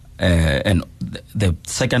 And the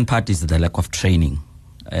second part is the lack of training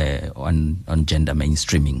on gender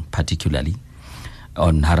mainstreaming, particularly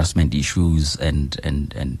on harassment issues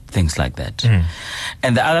and things like that.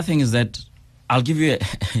 And the other thing is that I'll give you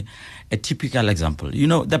a typical example.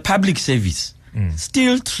 The public service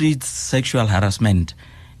still treats sexual harassment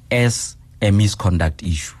as a misconduct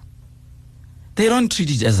issue. They don't treat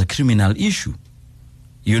it as a criminal issue,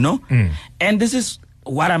 And this is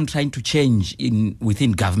what I'm trying to change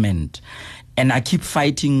within government. And I keep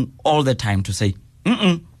fighting all the time to say,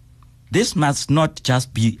 this must not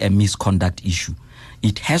just be a misconduct issue.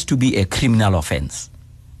 It has to be a criminal offense,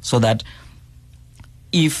 so that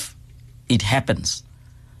if it happens,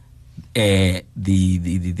 the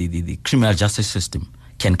criminal justice system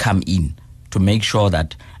can come in to make sure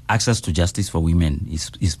that access to justice for women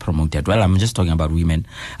is promoted. Well, I'm just talking about women.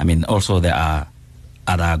 I mean, also there are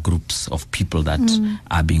other groups of people that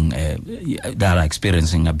are being that are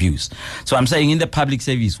experiencing abuse. So I'm saying in the public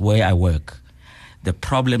service where I work, the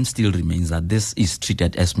problem still remains that this is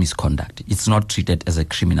treated as misconduct. It's not treated as a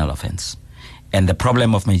criminal offense. And the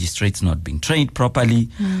problem of magistrates not being trained properly,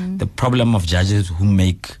 the problem of judges who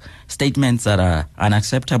make statements that are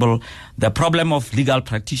unacceptable, the problem of legal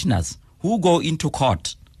practitioners who go into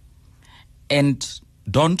court and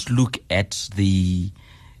don't look at the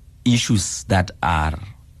issues that are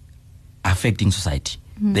affecting society.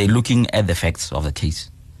 They're looking at the facts of the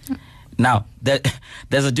case. Now,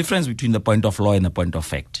 there's a difference between the point of law and the point of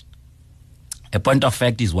fact. A point of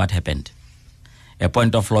fact is what happened. A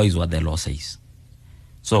point of law is what the law says.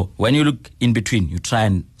 So when you look in between, you try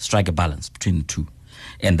and strike a balance between the two.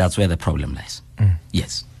 And that's where the problem lies.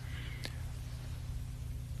 Yes.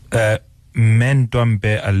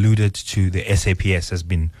 Mendombe alluded to the SAPS as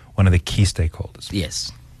being one of the key stakeholders.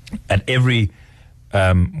 Yes. At every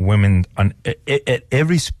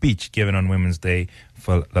every speech given on Women's Day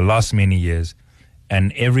for the last many years,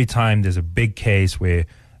 and every time there's a big case where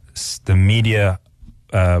the media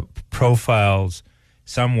profiles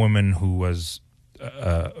some woman who was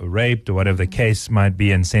raped or whatever the case might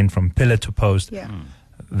be and sent from pillar to post,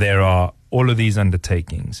 there are all of these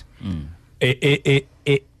undertakings.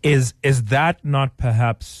 Is that not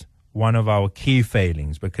perhaps one of our key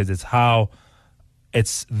failings? Because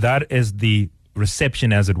that is the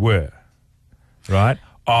reception, as it were, right,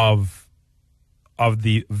 of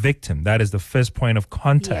the victim. That is the first point of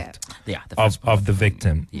contact of the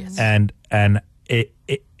victim. Yes. And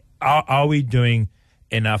are we doing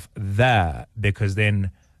enough there? Because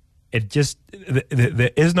then it just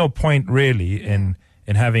there is no point really in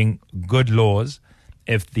having good laws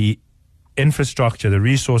if the infrastructure, the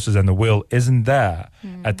resources, and the will isn't there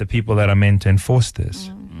at the people that are meant to enforce this.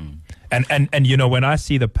 And when I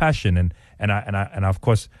see the passion and of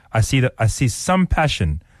course I see some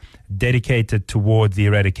passion dedicated toward the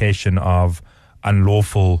eradication of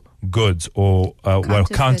unlawful goods or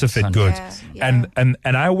counterfeit goods. Yeah.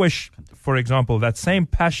 And I wish, for example, that same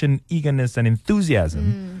passion, eagerness, and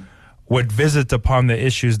enthusiasm would visit upon the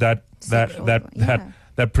issues that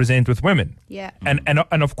present with women. Yeah.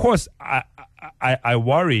 And of course I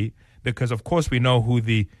worry because of course we know who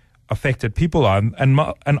the affected people are,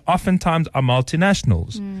 and oftentimes are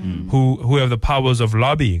multinationals who have the powers of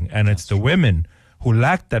lobbying, and it's the women who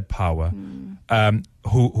lack that power,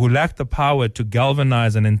 who lack the power to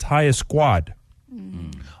galvanize an entire squad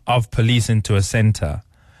of police into a center.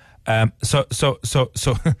 So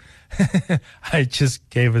I just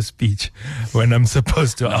gave a speech when I'm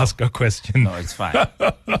supposed to ask a question. No, it's fine.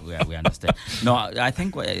 we understand. No, I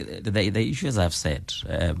think the issues I've said,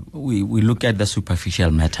 we look at the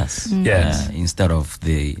superficial matters instead of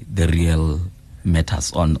the real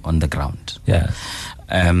matters on the ground. Yeah.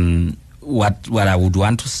 What I would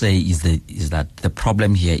want to say is that the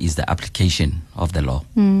problem here is the application of the law.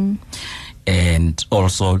 And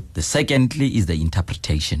also, secondly, is the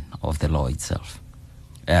interpretation of the law itself.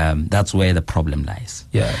 That's where the problem lies.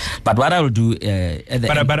 Yes. But what I will do...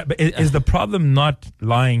 But is the problem not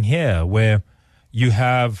lying here, where you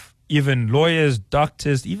have even lawyers,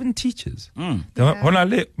 doctors, even teachers?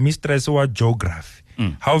 Mistress or geography.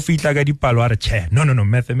 How fit like a chair? No,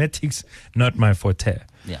 mathematics, not my forte.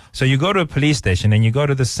 Yeah. So you go to a police station and you go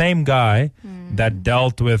to the same guy that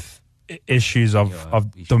dealt with issues of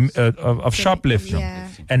shoplifting,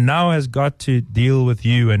 and now has got to deal with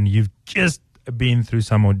you, and you've just been through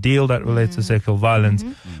some ordeal that relates to sexual violence.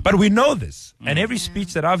 But we know this, and every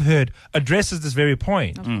speech that I've heard addresses this very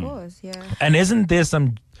point. Of course, yeah. And isn't there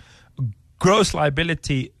some gross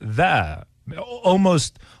liability there,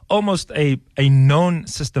 almost a known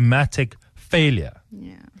systematic failure.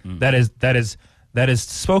 Yeah. That is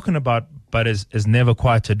spoken about, but is never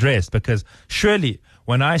quite addressed. Because surely,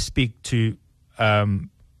 when I speak to a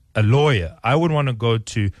lawyer, I would want to go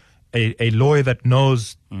to a lawyer that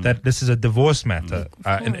knows that this is a divorce matter,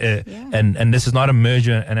 and this is not a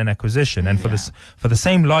merger and an acquisition. And for the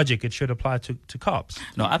same logic, it should apply to cops.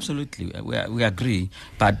 No, absolutely, we agree.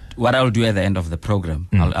 But what I'll do at the end of the program,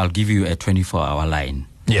 I'll give you a 24-hour line.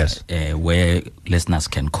 Yes, where listeners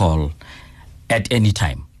can call at any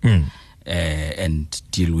time. And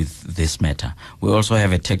deal with this matter. We also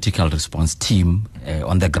have a tactical response team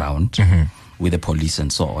on the ground with the police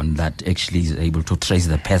and so on that actually is able to trace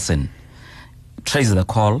the person, trace the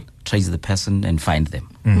call, trace the person, and find them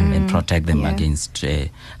and protect them against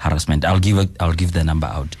harassment. I'll give the number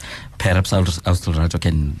out. Perhaps Australia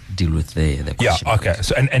can deal with the question. Yeah, okay.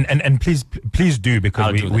 So and please do,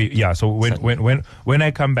 because so when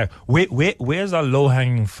I come back, where's our low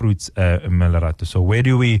hanging fruits, Melarato? So where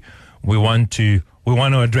do we want to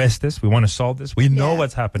address this? We want to solve this. We know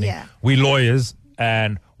what's happening. Yeah. We lawyers,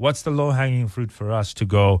 and what's the low hanging fruit for us to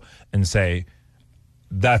go and say,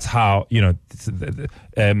 that's how,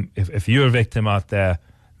 if you're a victim out there,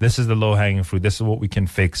 this is the low hanging fruit. This is what we can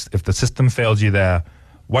fix. If the system fails you there,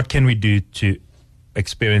 what can we do to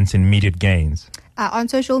experience immediate gains? On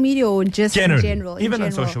social media, or just generally, in general? Even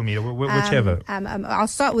on social media, whichever. I'll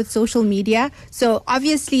start with social media. So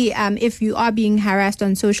obviously, if you are being harassed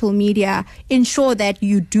on social media, ensure that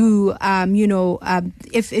you do,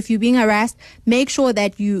 if you're being harassed, make sure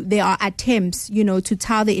that there are attempts, to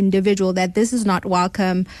tell the individual that this is not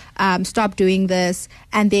welcome, stop doing this,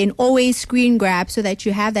 and then always screen grab so that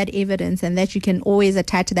you have that evidence and that you can always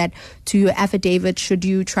attach that to your affidavit should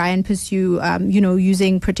you try and pursue,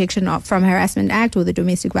 using Protection from Harassment Act or the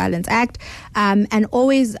Domestic Violence Act, and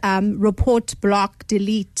always report, block,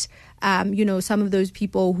 delete, some of those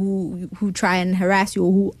people who try and harass you,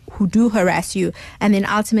 or who do harass you. And then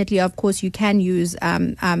ultimately, of course, you can use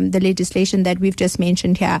the legislation that we've just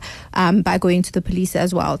mentioned here by going to the police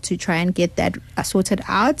as well to try and get that sorted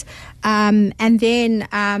out. And then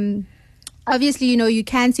obviously, you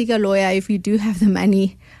can seek a lawyer if you do have the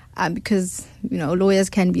money, because lawyers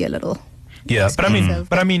can be a little. Yeah, but I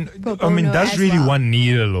mean, does really one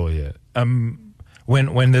need a lawyer?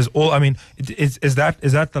 When there's all, is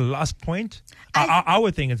that the last point? I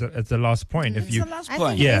would think it's the last point. If you, the last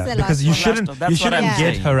point. Yeah, because you shouldn't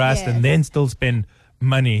get harassed and then still spend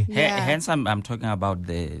money. Hence, I'm talking about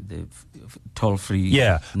the toll-free.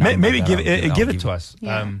 Yeah, maybe give it to us.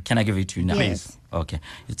 Yeah. Can I give it to you now? Please. Okay,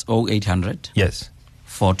 it's 0800. Yes.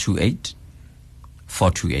 428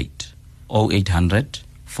 428 0800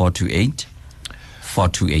 428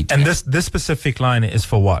 428. And this specific line is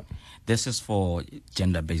for what? This is for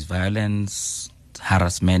gender-based violence,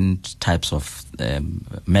 harassment types of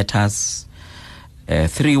matters.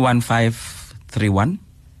 31531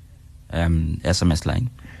 SMS line.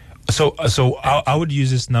 So I would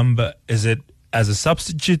use this number. Is it as a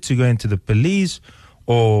substitute to go into the police,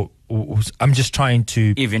 or I'm just trying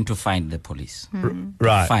to even to find the police,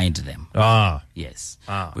 right? Find them. Yes.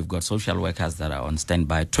 We've got social workers that are on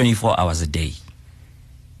standby 24 hours a day.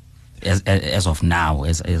 As of now,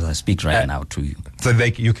 as I speak right now to you. So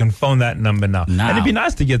you can phone that number now. And it'd be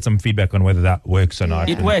nice to get some feedback on whether that works or not.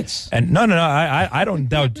 It works. And no, I don't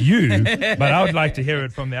doubt you, but I would like to hear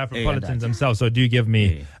it from the Afropolitans themselves. So do give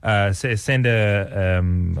me, send a,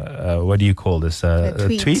 what do you call this?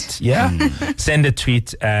 A tweet? Yeah. Send a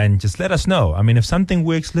tweet and just let us know. If something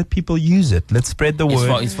works, let people use it. Let's spread the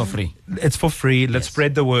word. It's for free. It's for free. Let's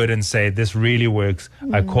spread the word and say this really works.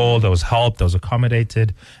 I called, I was helped, I was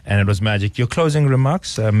accommodated, and it was magic. Your closing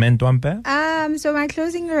remarks, Mendwambe? So my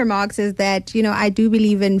closing remarks is that, I do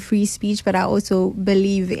believe in free speech, but I also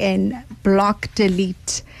believe in block,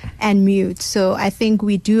 delete, and mute. So I think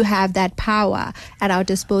we do have that power at our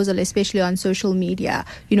disposal, especially on social media,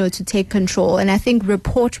 to take control. And I think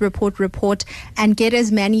report, and get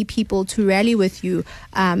as many people to rally with you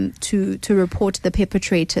to report the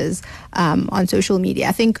perpetrators on social media.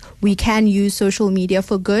 I think we can use social media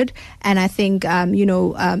for good, and I think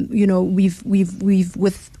we've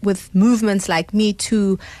with movements like Me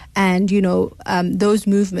Too and those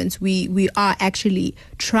movements, we are actually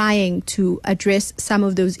trying to address some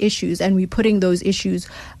of those issues, and we're putting those issues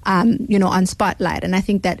on spotlight, and I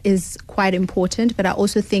think that is quite important. But I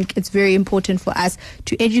also think it's very important for us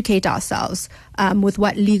to educate ourselves with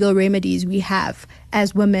what legal remedies we have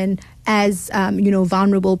as women, as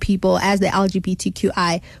vulnerable people, as the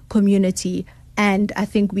LGBTQI community. And I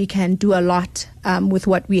think we can do a lot with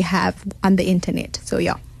what we have on the internet. So,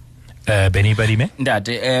 yeah. Benny Badime? That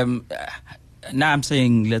now I'm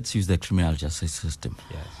saying let's use the criminal justice system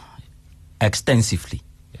extensively.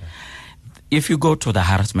 If you go to the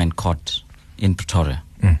harassment court in Pretoria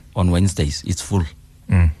on Wednesdays, it's full,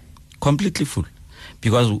 completely full,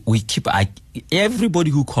 because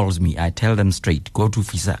everybody who calls me, I tell them straight, go to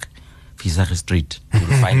Fisach Street. You'll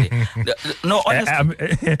find it. No,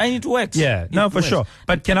 honestly, and it works. Yeah, no, for sure.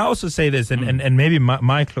 But can I also say this, and maybe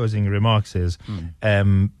my closing remarks is,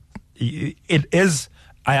 it is,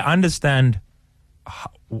 I understand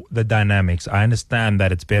the dynamics. I understand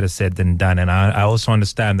that it's better said than done, and I also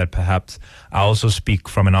understand that perhaps I also speak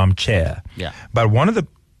from an armchair. Yeah. But one of the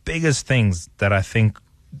biggest things that I think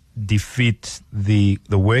defeat the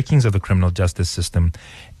workings of the criminal justice system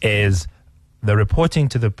is the reporting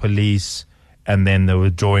to the police and then the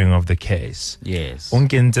withdrawing of the case. Yes.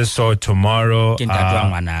 So tomorrow,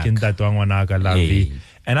 Yeah.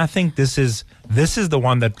 and I think this is the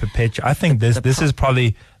one that perpetuates. I think this is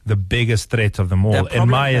probably the biggest threat of them all, in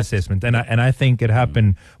my assessment. And I think it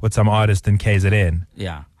happened with some artists in KZN.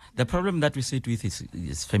 Yeah. The problem that we sit with is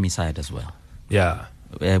femicide as well. Yeah.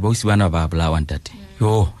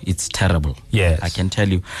 Oh, it's terrible. Yes. I can tell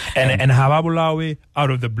you. And Hababulawe out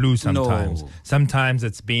of the blue sometimes. No. Sometimes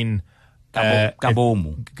it's been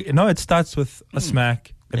Kabomu. it starts with a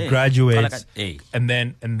smack, it graduates, Hey. and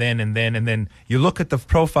then you look at the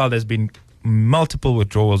profile, there's been multiple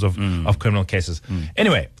withdrawals of criminal cases.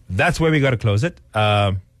 Anyway, that's where we got to close it.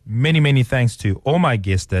 Many thanks to all my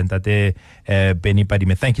guests, and Tate Benny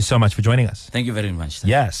Badime. Thank you so much for joining us. Thank you very much.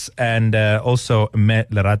 Yes, and also Me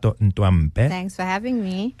Lerato Ntwampe. Thanks for having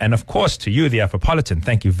me. And of course to you, the Afropolitan.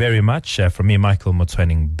 Thank you very much. From me, Michael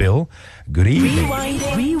Motswening Bill. Good evening.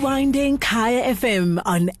 Rewinding Kaya FM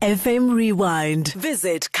on FM Rewind.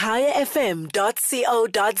 Visit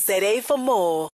kayafm.co.za for more.